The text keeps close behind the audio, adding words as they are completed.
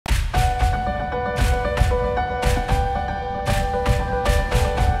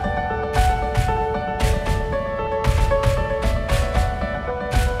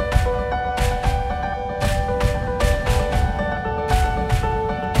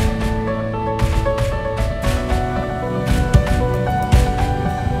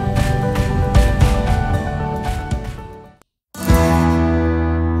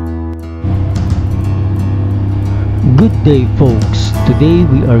day folks, today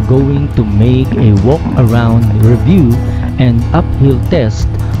we are going to make a walk around review and uphill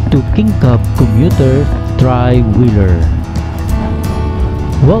test to Kingcab commuter tri-wheeler.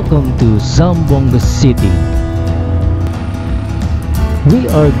 Welcome to Zamboanga City. We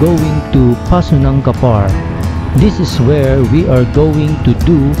are going to Pasunang Kapar. This is where we are going to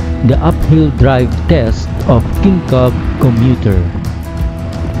do the uphill drive test of Kingcab commuter.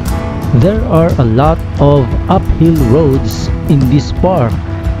 There are a lot of uphill roads in this park.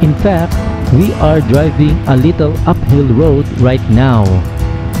 In fact, we are driving a little uphill road right now.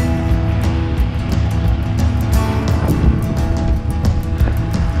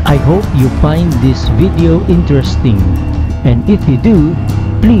 I hope you find this video interesting, and if you do,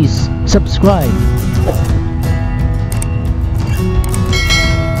 please subscribe.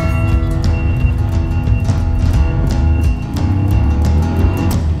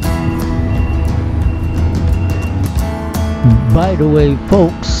 By the way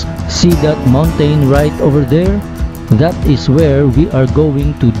folks, see that mountain right over there? That is where we are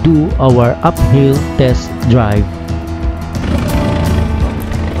going to do our uphill test drive.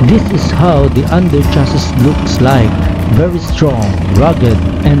 This is how the under chassis looks like. Very strong, rugged,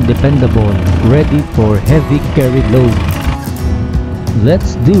 and dependable, ready for heavy carry load.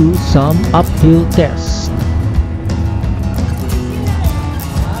 Let's do some uphill tests.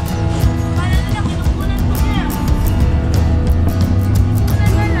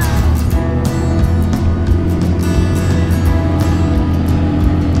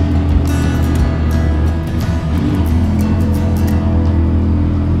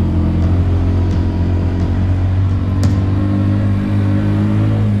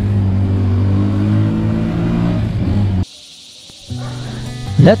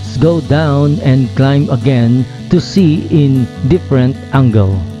 Let's go down and climb again to see in different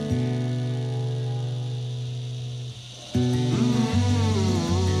angle.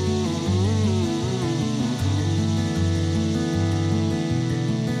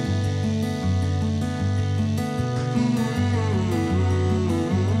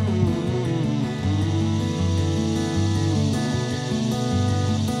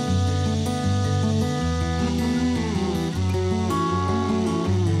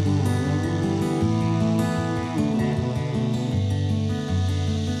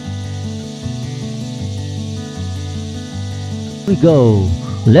 We go.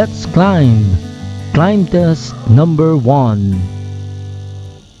 Let's climb. Climb test number 1.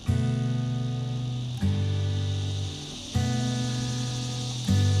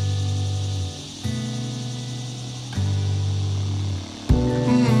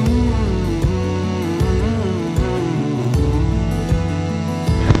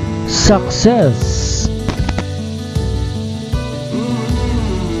 Success.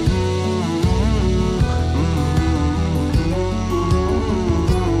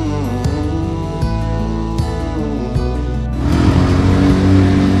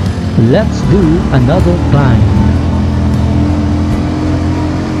 Let's do another climb.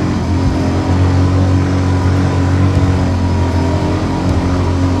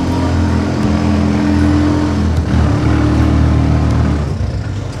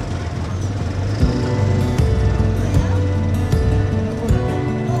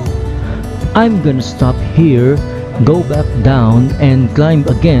 I'm gonna stop here, go back down and climb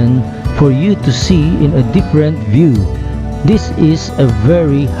again for you to see in a different view. This is a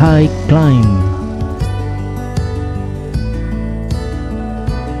very high climb.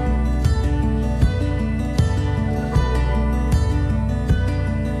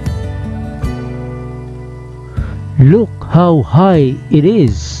 Look how high it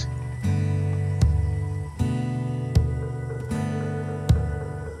is.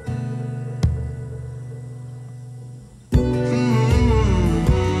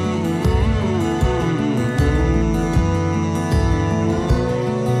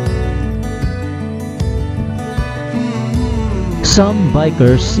 Some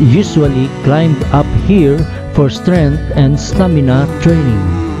bikers usually climb up here for strength and stamina training.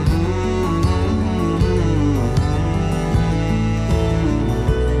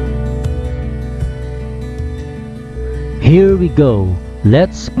 Here we go.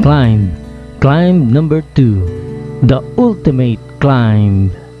 Let's climb. Climb number 2. The ultimate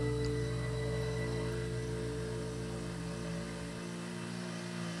climb.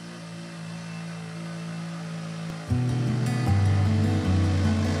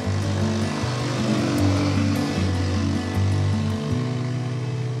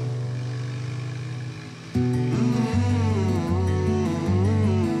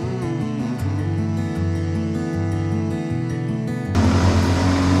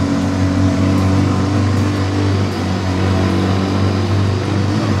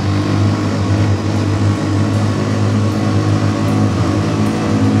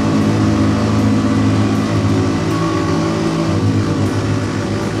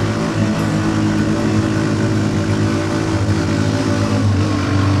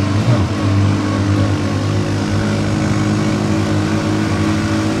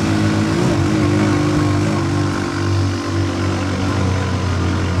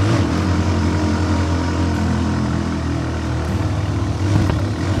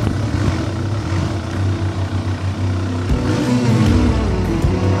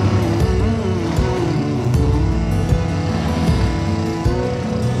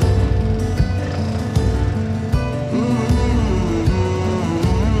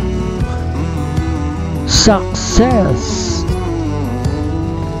 Success!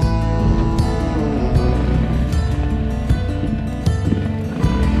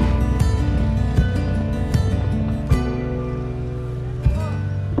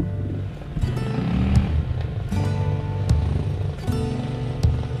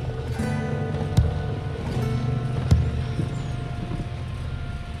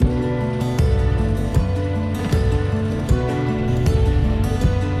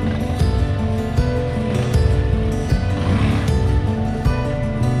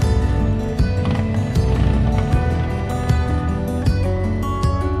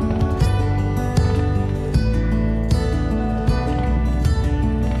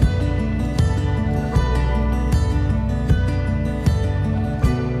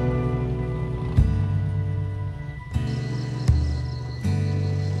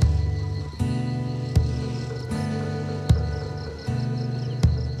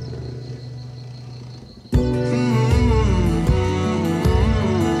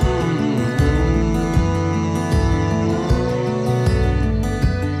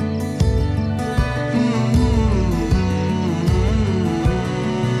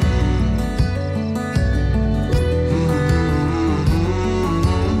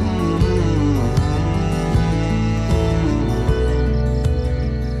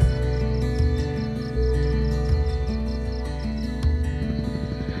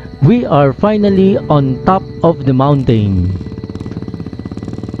 We are finally on top of the mountain.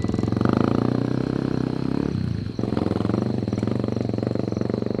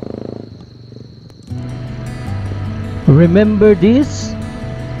 Remember this?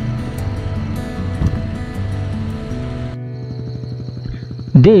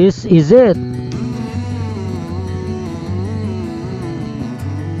 This is it.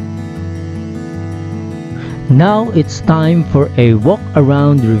 Now it's time for a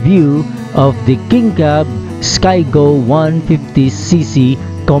walk-around review of the Kingcab Skygo 150cc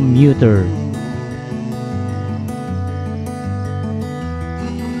commuter.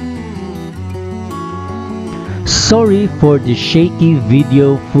 Sorry for the shaky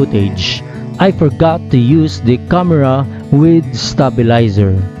video footage. I forgot to use the camera with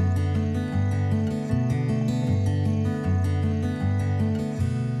stabilizer.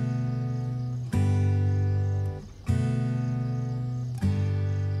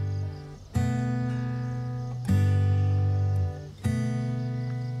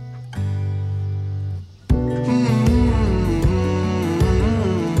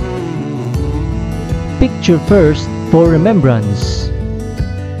 Picture first for remembrance.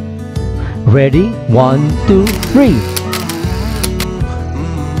 Ready? 1, 2, 3.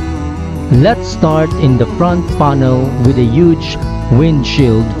 Let's start in the front panel with a huge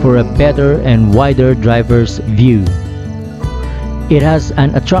windshield for a better and wider driver's view. It has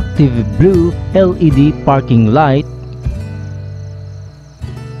an attractive blue LED parking light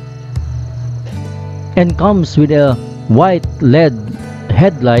and comes with a white LED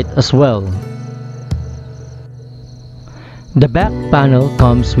headlight as well. The back panel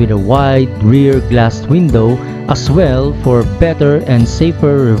comes with a wide rear glass window as well for better and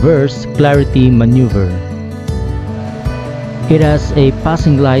safer reverse clarity maneuver. It has a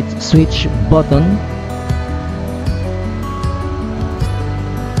passing light switch button,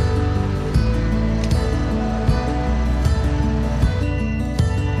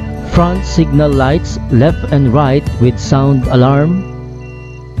 front signal lights left and right with sound alarm,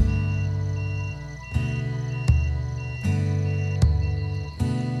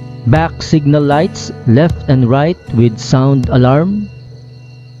 back signal lights left and right with sound alarm,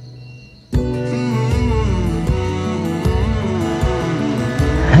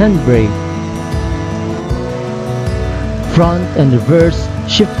 handbrake, front and reverse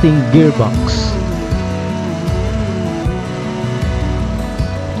shifting gearbox,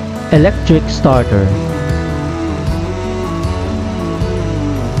 electric starter,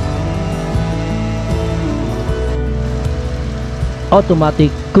 automatic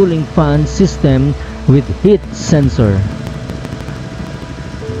cooling fan system with heat sensor,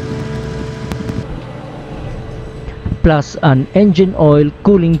 plus an engine oil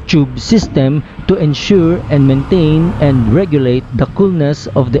cooling tube system to ensure and maintain and regulate the coolness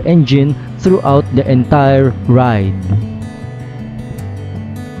of the engine throughout the entire ride.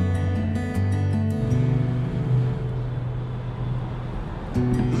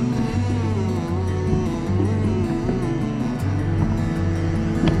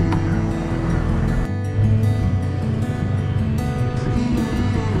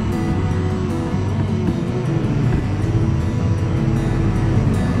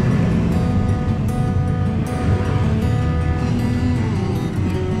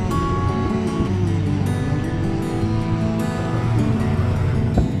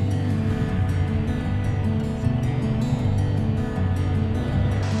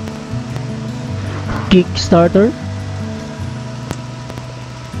 Kickstarter,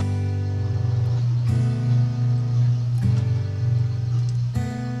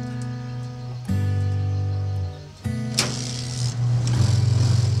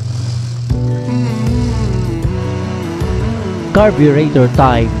 carburetor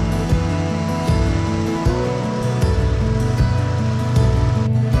type,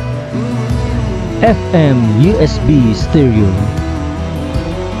 FM USB stereo,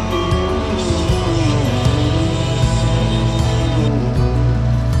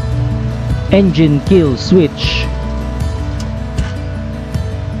 engine kill switch,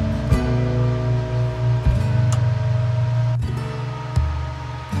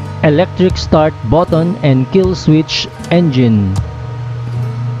 electric start button and kill switch engine,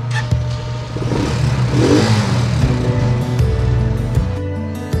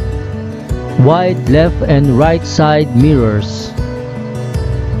 wide left and right side mirrors,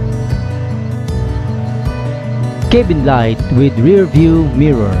 cabin light with rear view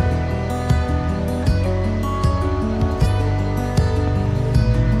mirror,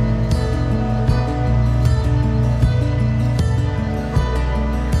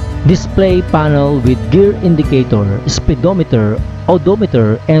 display panel with gear indicator, speedometer,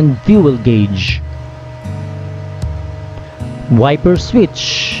 odometer, and fuel gauge, wiper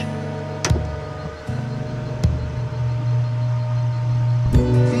switch,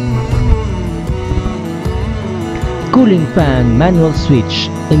 cooling fan manual switch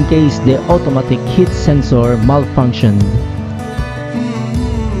in case the automatic heat sensor malfunctioned,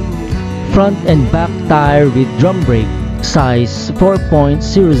 front and back tire with drum brake, size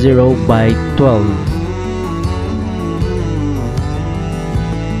 4.00 by 12.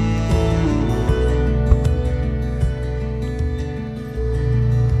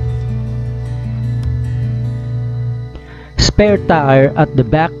 Spare tire at the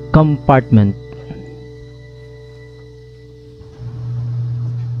back compartment.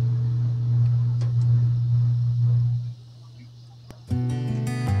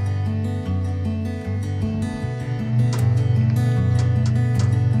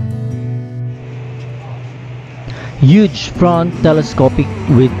 Huge front telescopic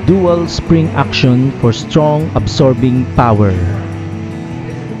with dual spring action for strong absorbing power.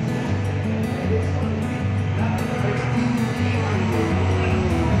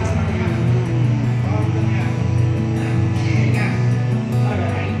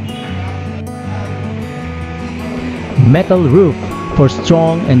 Metal roof for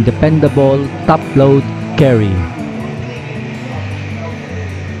strong and dependable top load carry.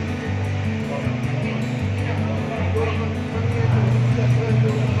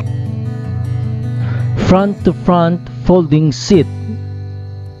 Front to front folding seat.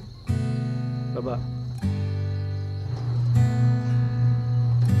 Baba.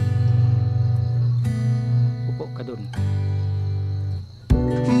 Upo ka dun.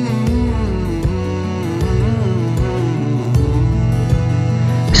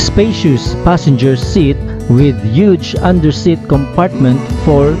 Spacious passenger seat with huge underseat compartment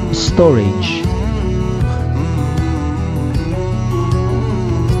for storage.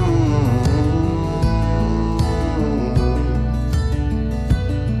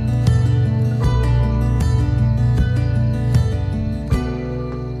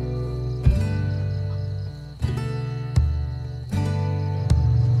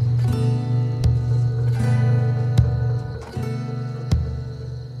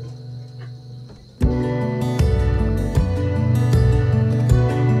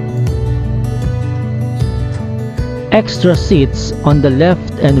 Extra seats on the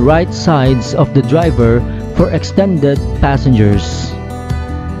left and right sides of the driver for extended passengers.